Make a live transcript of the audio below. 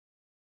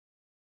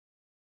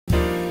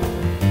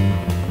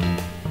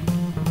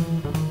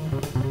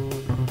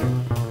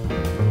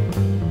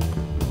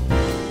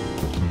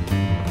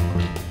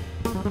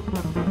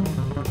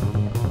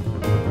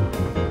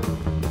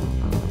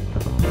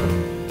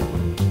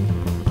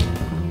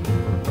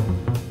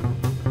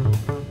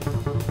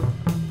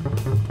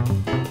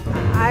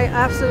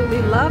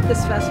absolutely love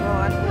this festival.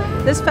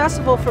 This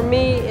festival for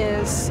me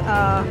is,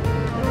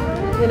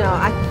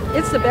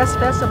 it's the best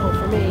festival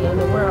for me in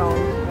the world.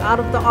 Out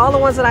of all the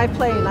ones that I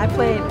played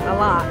a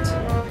lot.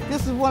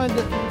 This is one of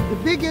the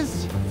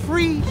biggest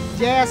free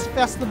jazz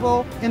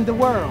festival in the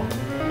world.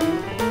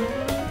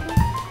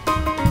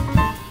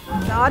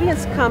 The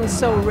audience comes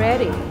so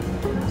ready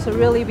to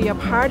really be a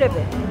part of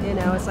it.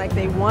 It's like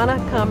they want to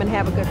come and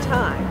have a good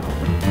time.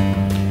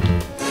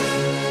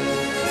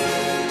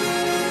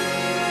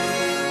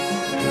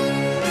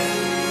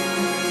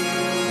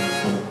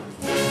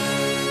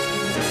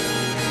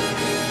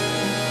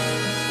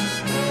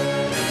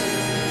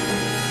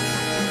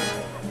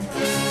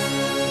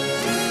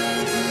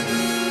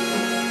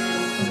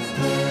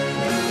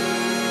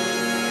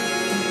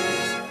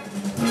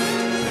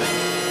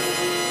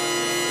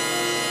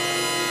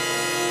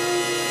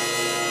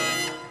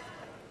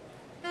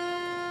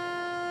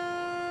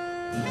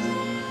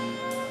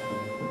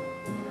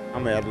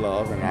 I'm Ed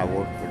Love, and I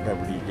work for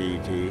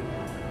WDET.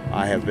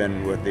 I have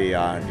been with the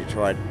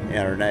Detroit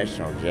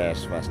International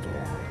Jazz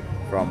Festival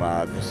from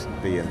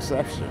the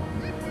inception,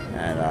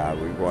 and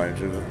we're going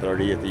into the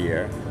 30th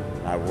year.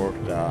 I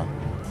worked in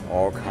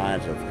all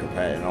kinds of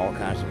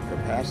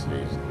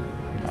capacities.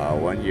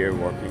 1 year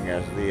working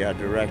as the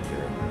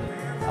director.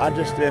 I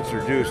just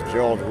introduced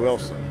George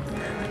Wilson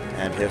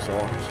and his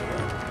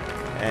orchestra,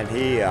 and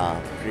he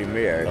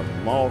premiered a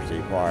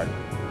multi-part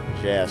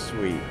jazz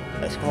suite.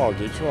 It's called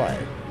Detroit,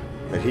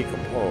 that he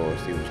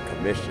composed. He was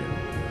commissioned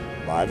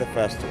by the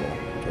festival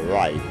to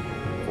write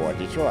for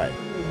Detroit.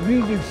 The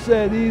music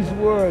said these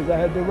words. I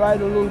had to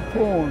write a little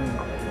poem,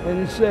 and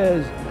it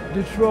says,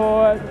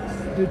 Detroit,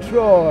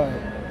 Detroit,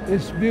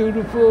 it's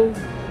beautiful,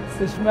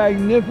 it's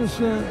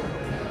magnificent,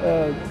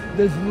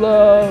 there's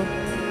love.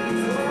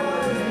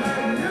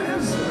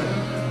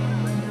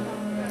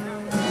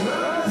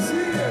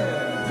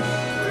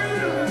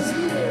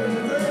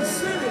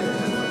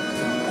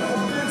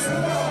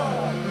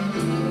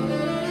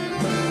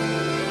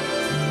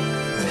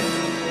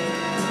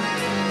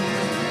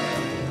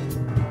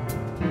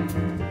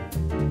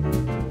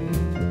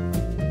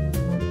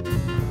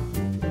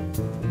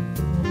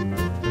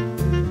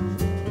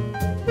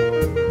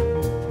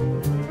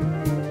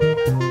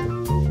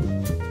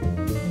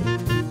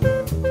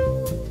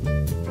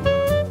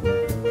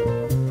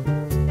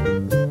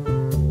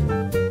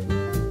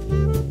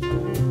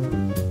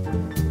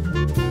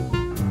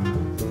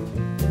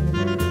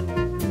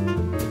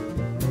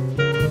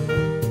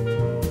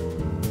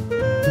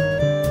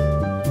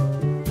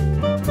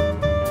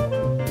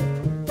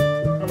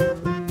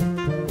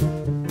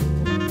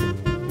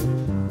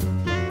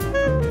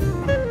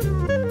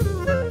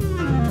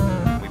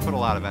 A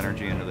lot of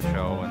energy into the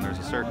show, and there's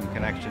a certain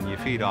connection you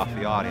feed off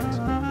the audience.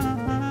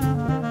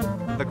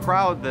 The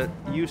crowd that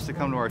used to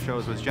come to our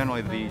shows was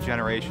generally the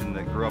generation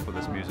that grew up with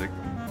this music.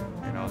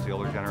 It's the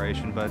older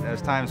generation, but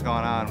as time's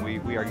gone on,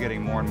 we are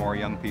getting more and more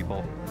young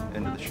people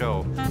into the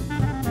show.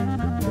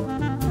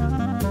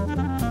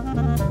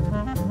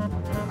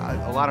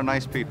 A lot of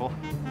nice people,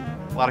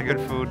 a lot of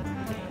good food,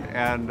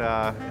 and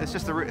it's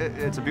just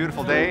it's a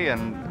beautiful day,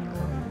 and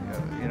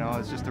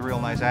it's just a real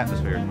nice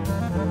atmosphere.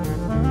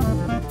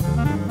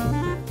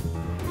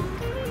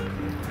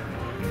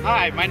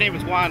 Hi, my name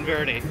is Juan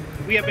Verde.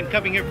 We have been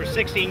coming here for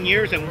 16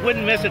 years and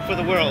wouldn't miss it for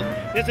the world.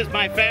 This is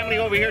my family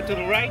over here to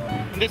the right,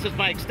 and this is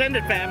my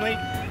extended family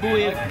who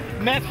we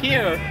met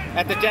here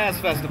at the Jazz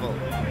Festival.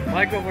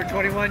 Mike, over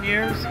 21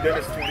 years?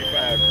 Dennis,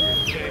 25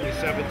 years. Jamie,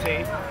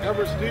 17.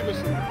 Everett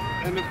Stevenson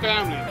and the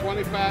family,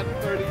 25 to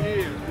 30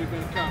 years we've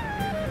been coming.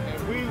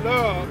 And we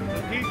love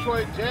the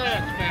Detroit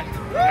Jazz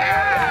Festival.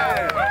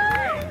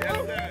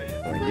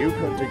 When you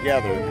put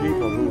together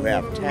people who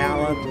have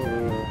talent,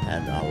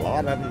 and a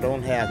lot of them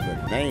don't have the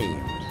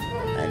names,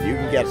 and you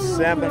can get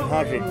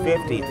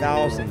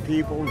 750,000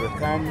 people to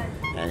come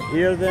and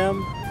hear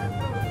them,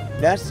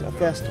 that's a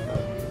festival.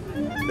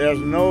 There's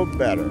no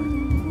better.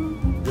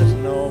 There's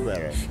no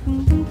better.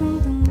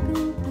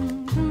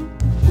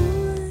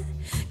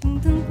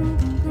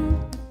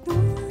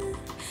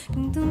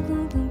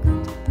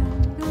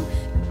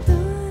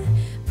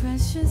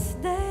 Precious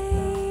day.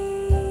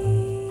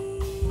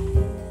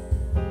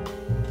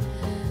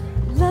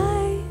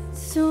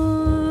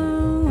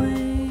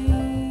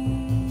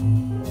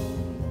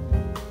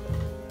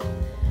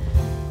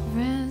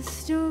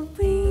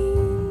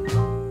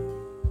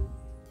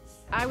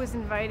 I was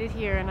invited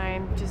here, and I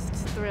am just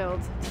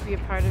thrilled to be a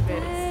part of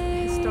it.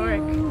 It's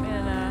historic,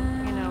 and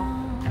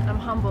I'm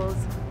humbled.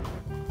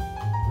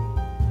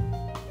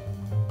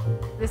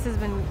 This has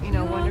been,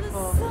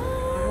 wonderful,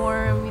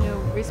 warm,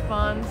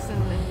 response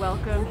and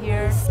welcome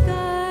here.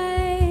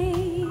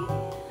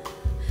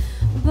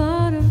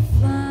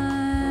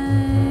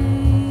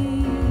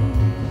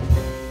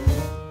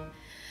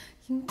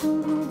 You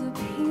don't know the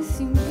peace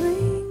you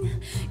bring.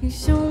 You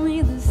show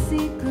me the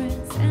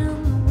secrets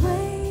and the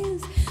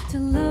ways to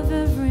love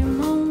every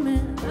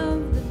moment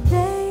of the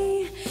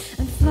day,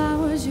 and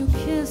flowers you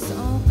kiss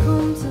all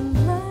come to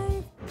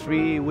life.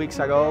 3 weeks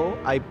ago,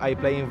 I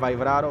played in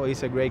Vibrato.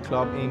 It's a great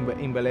club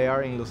in Bel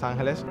Air in Los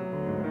Angeles.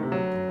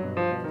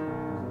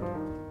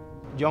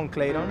 John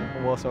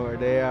Clayton was over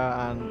there,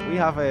 and we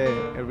have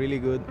a really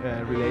good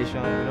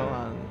relation, you know,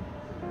 and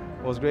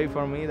it was great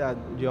for me that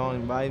John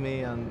invited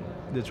me and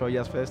Detroit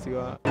Jazz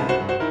Festival.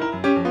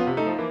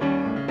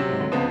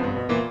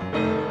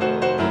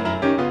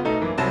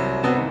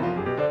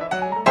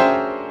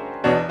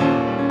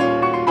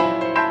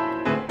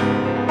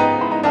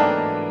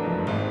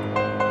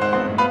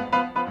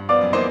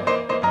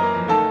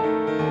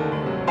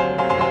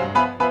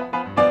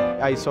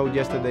 I saw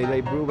yesterday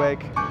Dave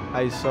Brubeck,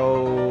 I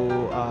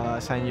saw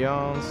St.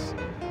 John's,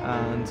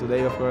 and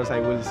today, of course, I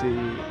will see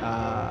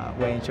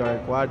Wayne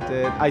Shorter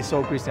Quartet. I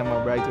saw Christian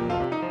McBride too.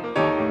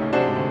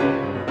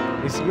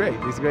 It's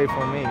great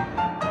for me.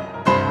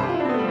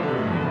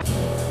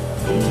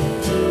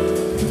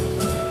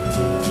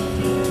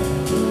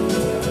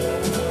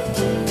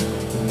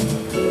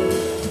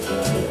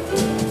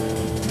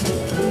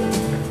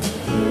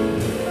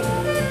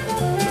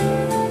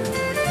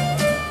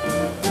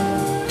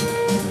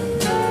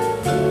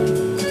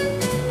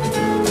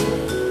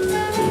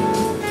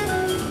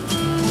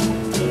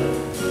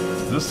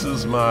 This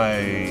is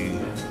my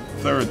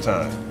third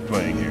time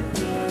playing here.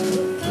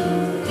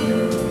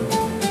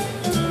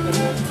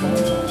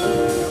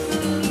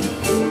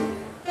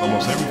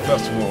 Almost every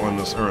festival on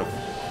this earth,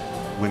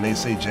 when they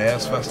say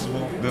jazz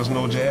festival, there's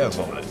no jazz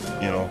on it,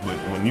 you know, but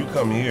when you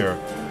come here,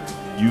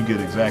 you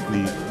get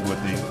exactly what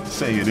they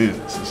say it is.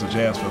 It's a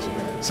jazz festival.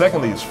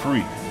 Secondly, it's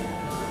free.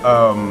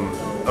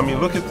 I mean,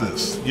 look at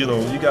this. You know,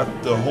 you got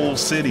the whole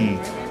city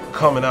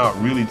coming out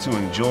really to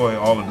enjoy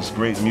all of this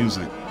great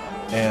music.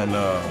 And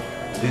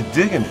they're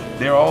digging it.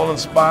 They're all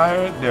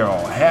inspired. They're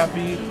all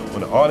happy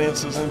when the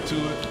audience is into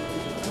it.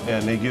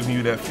 And they give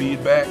you that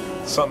feedback.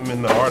 Something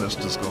in the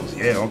artist just goes,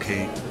 yeah,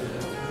 okay,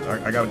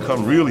 I got to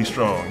come really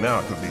strong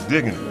now because they're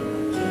digging it.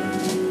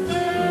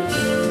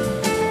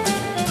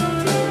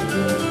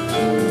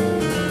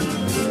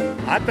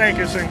 I think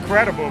it's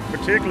incredible,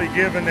 particularly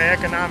given the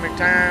economic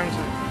times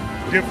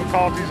and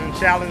difficulties and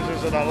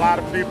challenges that a lot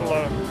of people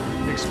are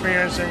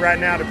experiencing right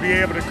now, to be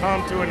able to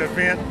come to an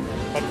event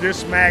of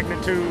this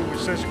magnitude with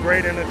such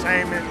great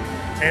entertainment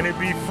and it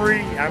be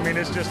free. I mean,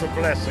 it's just a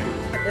blessing.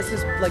 This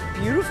is like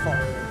beautiful.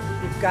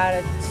 You've got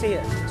to see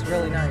it. It's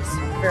really nice,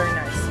 very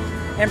nice.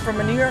 And from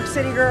a New York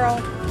City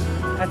girl,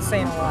 that's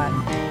saying a lot.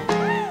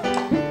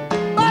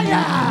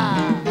 Bye-ya!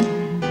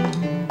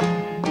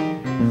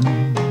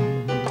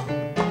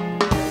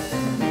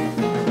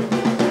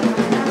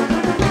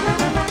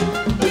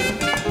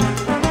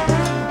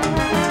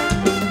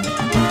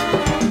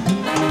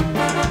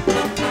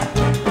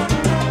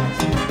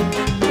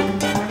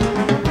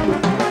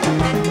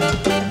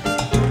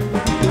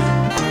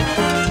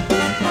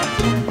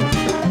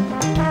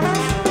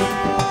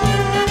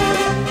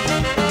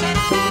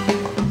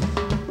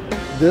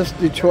 This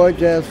Detroit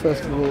Jazz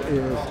Festival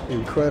is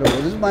incredible.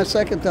 This is my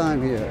second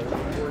time here.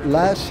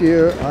 Last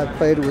year I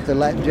played with the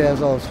Latin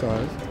Jazz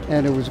All-Stars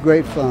and it was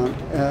great fun.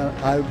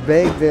 I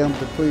begged them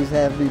to please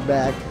have me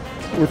back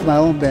with my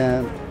own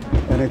band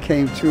and it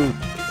came true.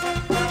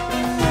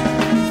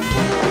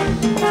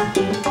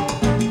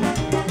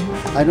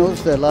 I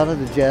noticed that a lot of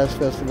the jazz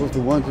festivals,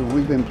 the ones that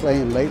we've been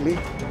playing lately,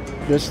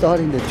 they're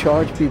starting to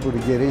charge people to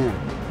get in.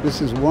 This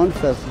is one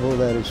festival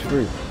that is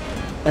free.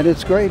 And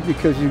it's great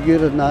because you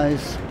get a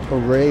nice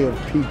array of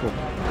people.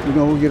 You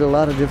know, we get a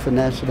lot of different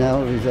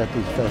nationalities at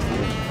these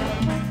festivals.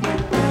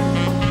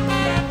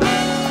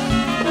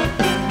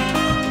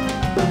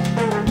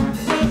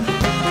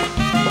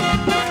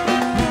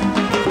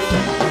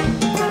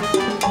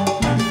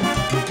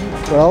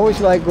 But I always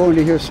like going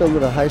to hear some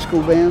of the high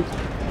school bands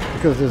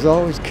because there's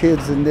always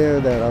kids in there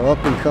that are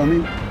up and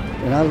coming,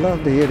 and I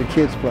love to hear the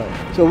kids play.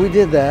 So we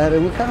did that,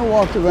 and we kind of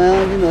walked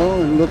around, you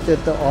know, and looked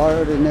at the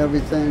art and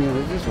everything, and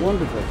it was just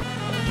wonderful.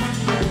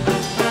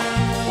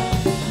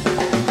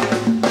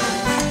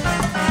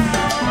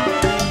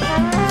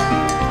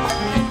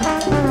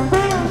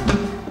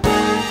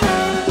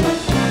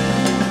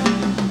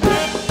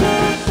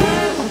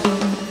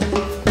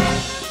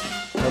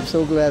 I'm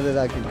so glad that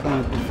I could come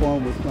and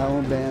perform with my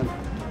own band,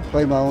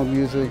 play my own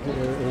music.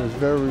 It was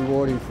very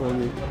rewarding for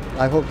me.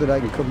 I hope that I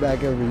can come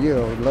back every year.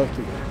 I would love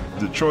to.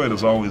 Detroit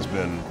has always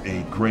been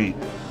a great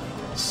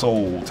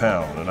soul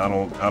town, and I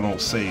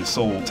don't say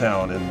soul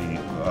town in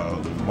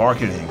the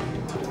marketing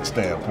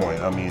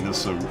standpoint. I mean,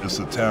 it's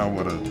a town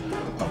with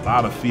a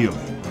lot of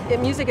feeling. The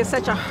music is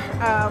such a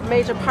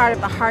major part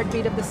of the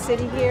heartbeat of the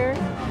city here.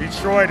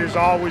 Detroit has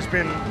always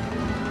been,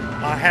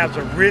 has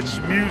a rich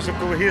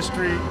musical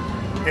history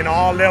in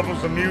all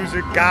levels of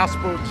music,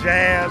 gospel,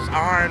 jazz,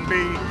 R&B.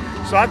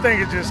 So I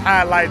think it just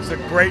highlights the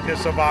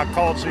greatness of our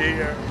culture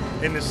here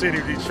in the city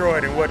of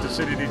Detroit and what the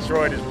city of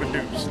Detroit has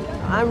produced.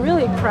 I'm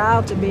really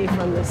proud to be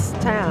from this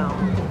town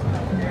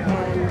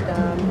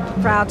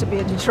and proud to be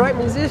a Detroit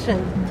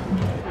musician.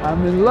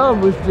 I'm in love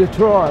with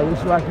Detroit.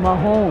 It's like my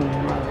home.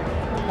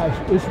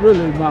 It's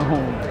really my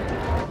home.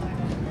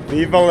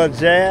 Viva la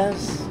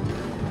Jazz,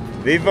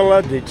 Viva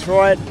la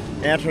Detroit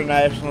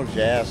International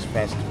Jazz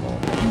Festival.